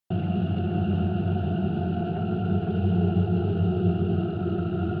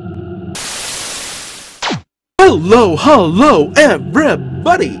Hello,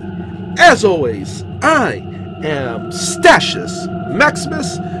 everybody! As always, I am Statius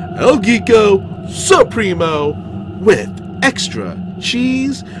Maximus El Geeko Supremo with extra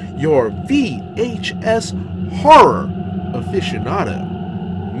cheese, your V.H.S. horror aficionado,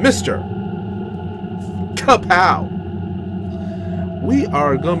 MrKaPao. We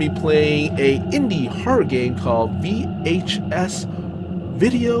are going to be playing a indie horror game called V.H.S.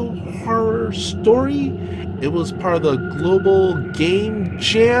 Video.Horror.Story. It was part of the global game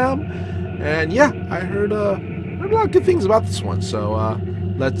jam, and yeah, I heard a lot of good things about this one. So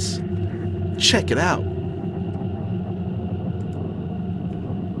let's check it out.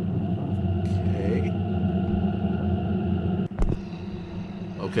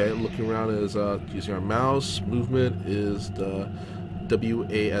 Okay, looking around is using our mouse. Movement is the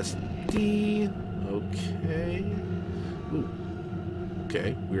WASD. Okay. Ooh.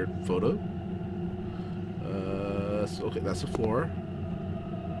 Okay, weird photo. Okay, that's the floor.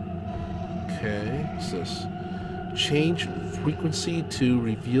 Okay, what's this? Change frequency to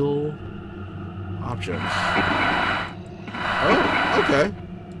reveal objects. Oh, okay.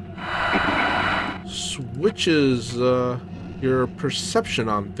 Switches your perception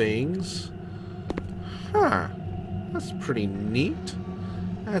on things. Huh. That's pretty neat.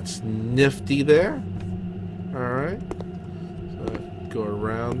 That's nifty there. Alright. So go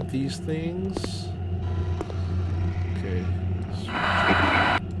around these things. Okay.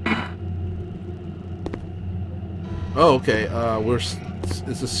 Oh, okay.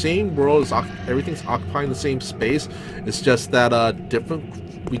 It's the same world. Everything's occupying the same space. It's just that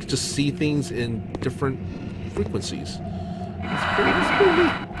we can just see things in different frequencies. It's pretty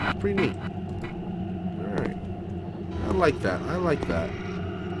neat. It's pretty neat. Alright. I like that. I like that.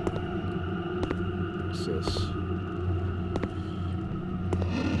 What's this?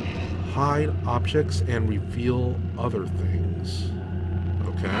 Hide objects and reveal other things.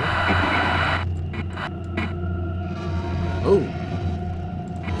 Okay. Oh.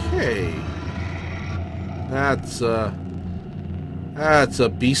 Okay. That's a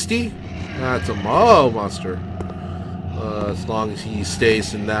beastie. That's a monster. As long as he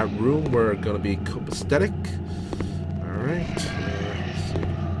stays in that room, we're gonna be copacetic. Alright.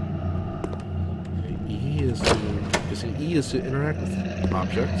 Let's see. E is to interact with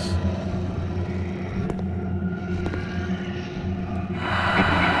objects.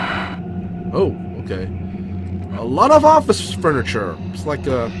 Oh, okay. A lot of office furniture. It's like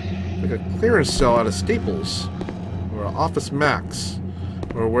a clearance sale at a Staples or Office Max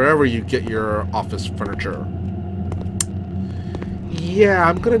or wherever you get your office furniture. Yeah,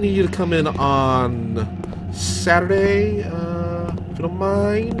 I'm gonna need you to come in on Saturday, if you don't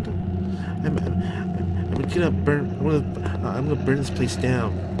mind. I'm gonna burn this place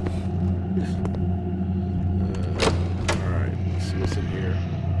down. Alright, let's see what's in here.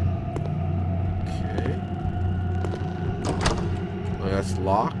 Okay. Oh, that's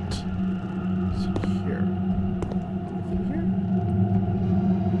locked. What's in here? Anything here?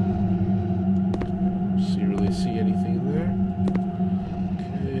 So you really see anything there?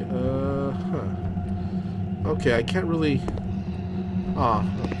 Okay, I can't really...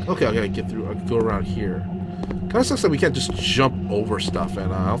 okay, I gotta get through. I can go around here. Kind of sucks that we can't just jump over stuff,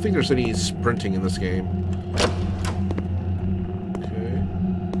 and I don't think there's any sprinting in this game. Okay.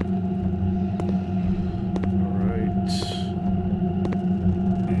 Alright.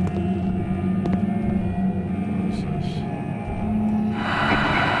 What is this?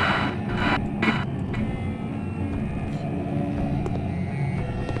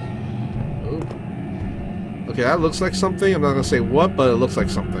 Okay, that looks like something. I'm not gonna say what, but it looks like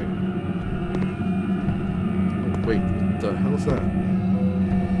something. Oh, wait, what the hell is that?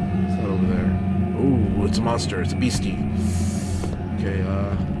 What's that over there? Ooh, it's a monster. It's a beastie. Okay,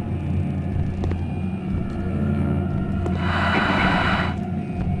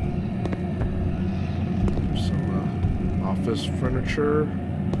 There's some office furniture.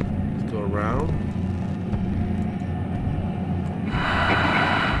 Let's go around.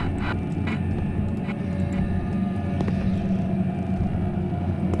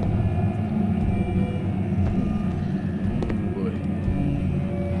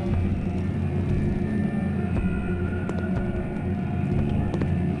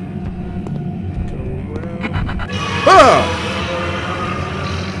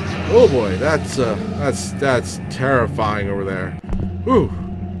 Oh boy, that's terrifying over there. Ooh,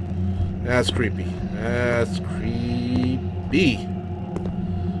 that's creepy. That's creepy.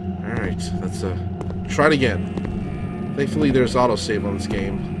 All right, let's try it again. Thankfully, there's autosave on this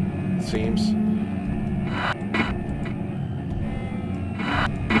game. It seems.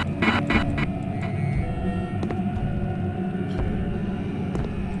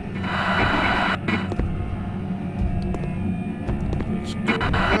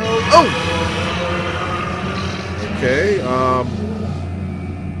 Oh! Okay,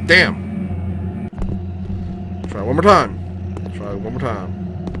 damn. Try one more time. Try one more time.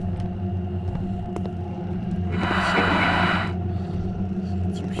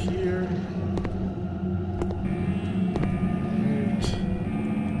 So, through here. Right.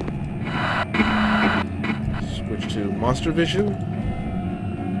 Switch to monster vision.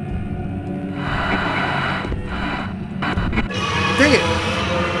 Dang it!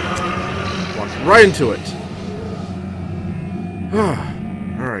 Walked right into it.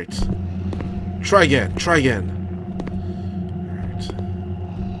 Alright. Try again. Try again. Alright.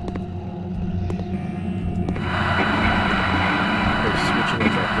 Okay, switching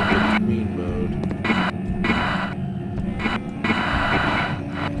up the between mode.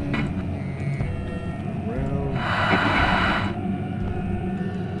 Around.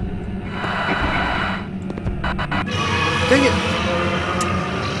 Dang it!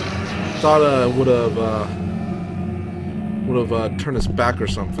 Thought I would have turned us back or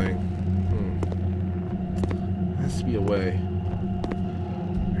something. There has to be a way.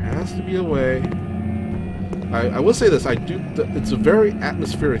 There has to be a way. I will say this. It's a very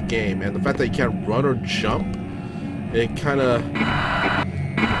atmospheric game, and the fact that you can't run or jump, it kind of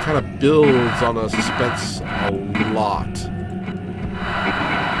builds on the suspense a lot.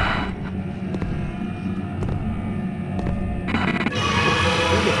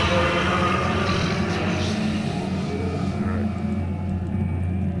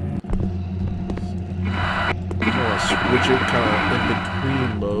 Switch it kind of in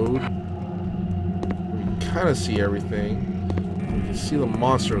between mode. We can kind of see everything. We can see the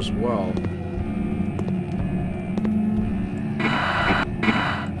monster as well.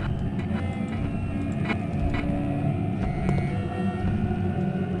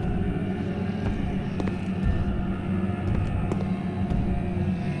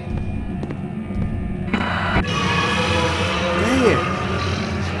 Dang it!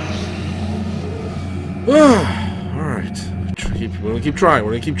 We're gonna keep trying.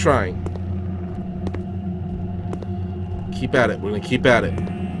 We're gonna keep trying. Keep at it. We're gonna keep at it.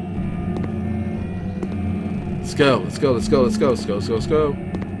 Let's go. Let's go. Let's go. Let's go. Let's go. Let's go. Let's go.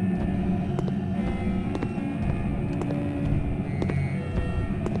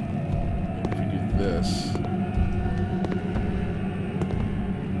 If we do this.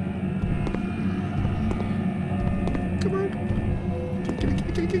 Come on.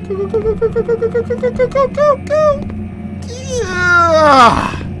 Go, go, go, go, go, go, go, go, go, go, go, go, go, go.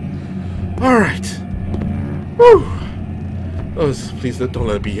 Yeah! Alright. Woo! Oh, please don't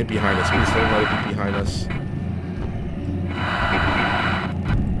let it be behind us. Please don't let it be behind us.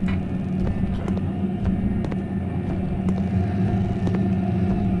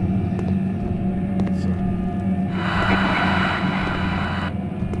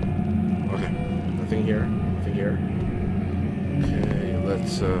 Okay. Nothing here. Nothing here. Okay,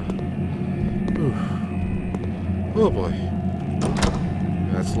 let's oh boy.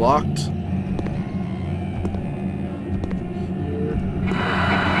 That's locked. Here.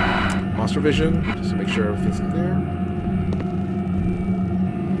 Monster vision, just to make sure everything's clear.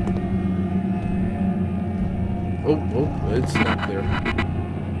 Oh, it's not clear.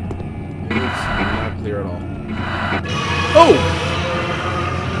 It's not clear at all. Oh!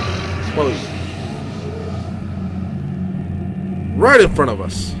 Whoa. Right in front of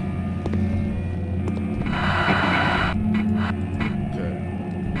us.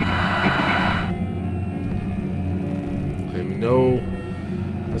 No,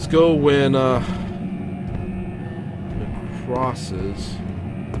 let's go when it crosses.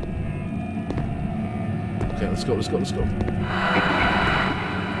 Okay, let's go, let's go, let's go.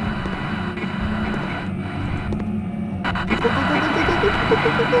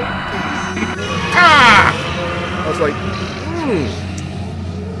 Ah! I was like,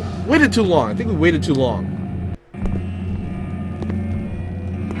 waited too long. I think we waited too long.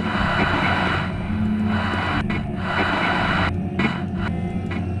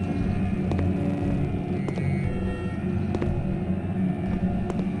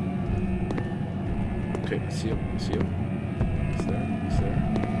 Okay, see him, see him. He's there, he's there.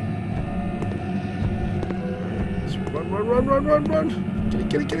 Let's run, run, run, run, run, run. Get it,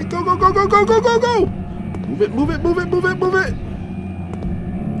 get it, get it. Go, go, go, go, go, go, go, go. Move it, move it, move it, move it, move it.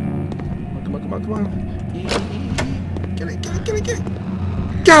 Come on, come on, come on. Get it, get it, get it, get it.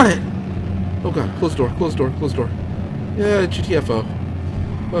 Got it. Oh god, close the door, close the door, close the door. Yeah, GTFO.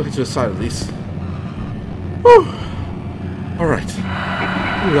 Well, get to the side at least. Whew. Alright.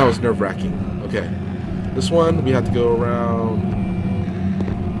 Ooh, that was nerve-wracking. Okay. This one, we have to go around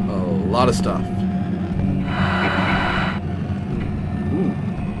a lot of stuff. Ooh. Ooh.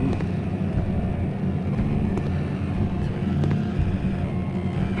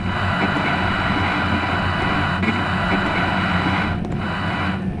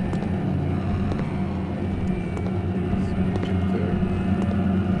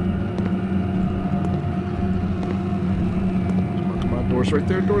 Door's right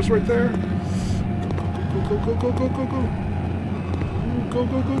there. Door's right there. Go, go, go, go, go, go, go. Go,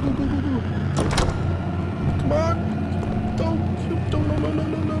 go, go, go, go, go, go. Come on. Don't, no, no, no,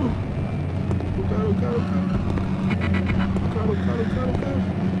 no, no. Oh, God, oh, God, oh, God. Oh, God, oh, God, oh, God, oh, God.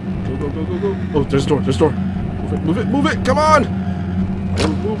 Go, go, go, go, go. Oh, there's a door, there's a door. Move it, move it, move it. Come on.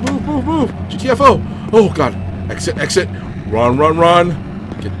 Move, move, move, move, move. GTFO. Oh, God. Exit, exit. Run, run, run.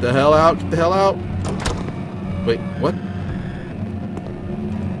 Get the hell out, get the hell out. Wait, what?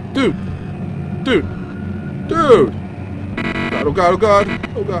 Dude. Dude. Dude. God, oh, God, oh, God.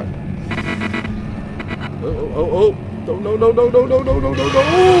 Oh, God. Oh, oh, oh, oh. No, no, no, no, no, no, no, no, no, no.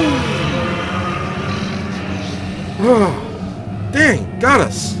 Oh. Dang, got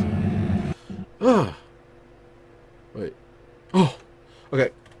us. Oh. Wait. Oh. Okay.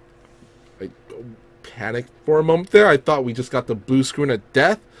 I panicked for a moment there. I thought we just got the blue screen of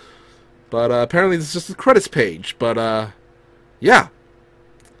death. But apparently this is just the credits page. But yeah.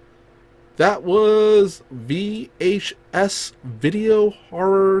 That was V.H.S.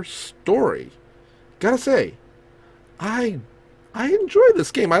 Video.Horror.Story. Gotta say, I enjoyed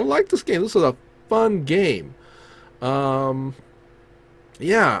this game. I like this game. This was a fun game. Yeah,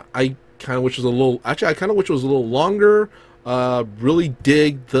 I kind of wish it was a little... Actually, I kind of wish it was a little longer. Really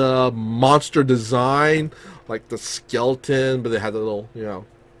dig the monster design. Like the skeleton, but they had the little, you know,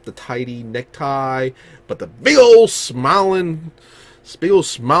 the tidy necktie. But the big old smiling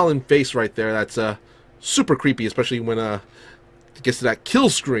face right there. That's super creepy, especially when it gets to that kill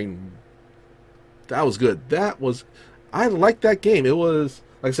screen. That was good. I liked that game. It was,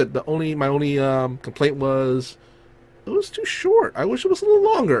 like I said, my only complaint was it was too short. I wish it was a little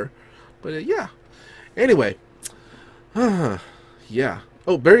longer. But yeah. Anyway, yeah.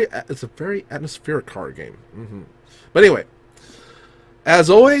 Oh, it's a very atmospheric horror game. But anyway, as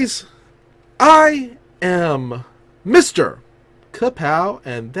always, I am MrKaPao,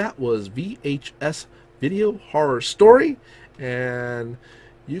 and that was V.H.S. Video.Horror.Story, and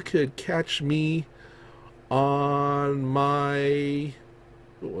you could catch me on my...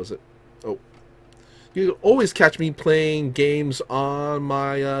 What was it? Oh. You can always catch me playing games on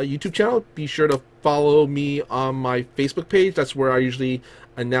my YouTube channel. Be sure to follow me on my Facebook page. That's where I usually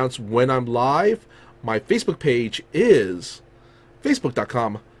announce when I'm live. My Facebook page is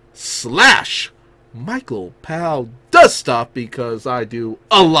facebook.com/MichaelPao does stuff, because I do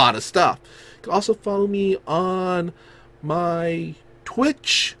a lot of stuff. You can also follow me on my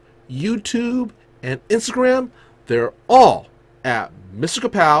Twitch, YouTube, and Instagram. They're all at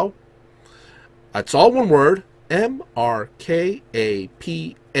MrKaPao. That's all one word, MrKaPao.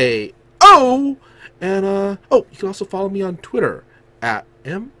 And oh, you can also follow me on Twitter at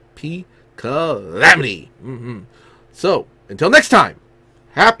MPCalamity. So until next time,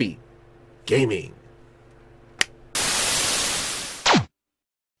 happy gaming.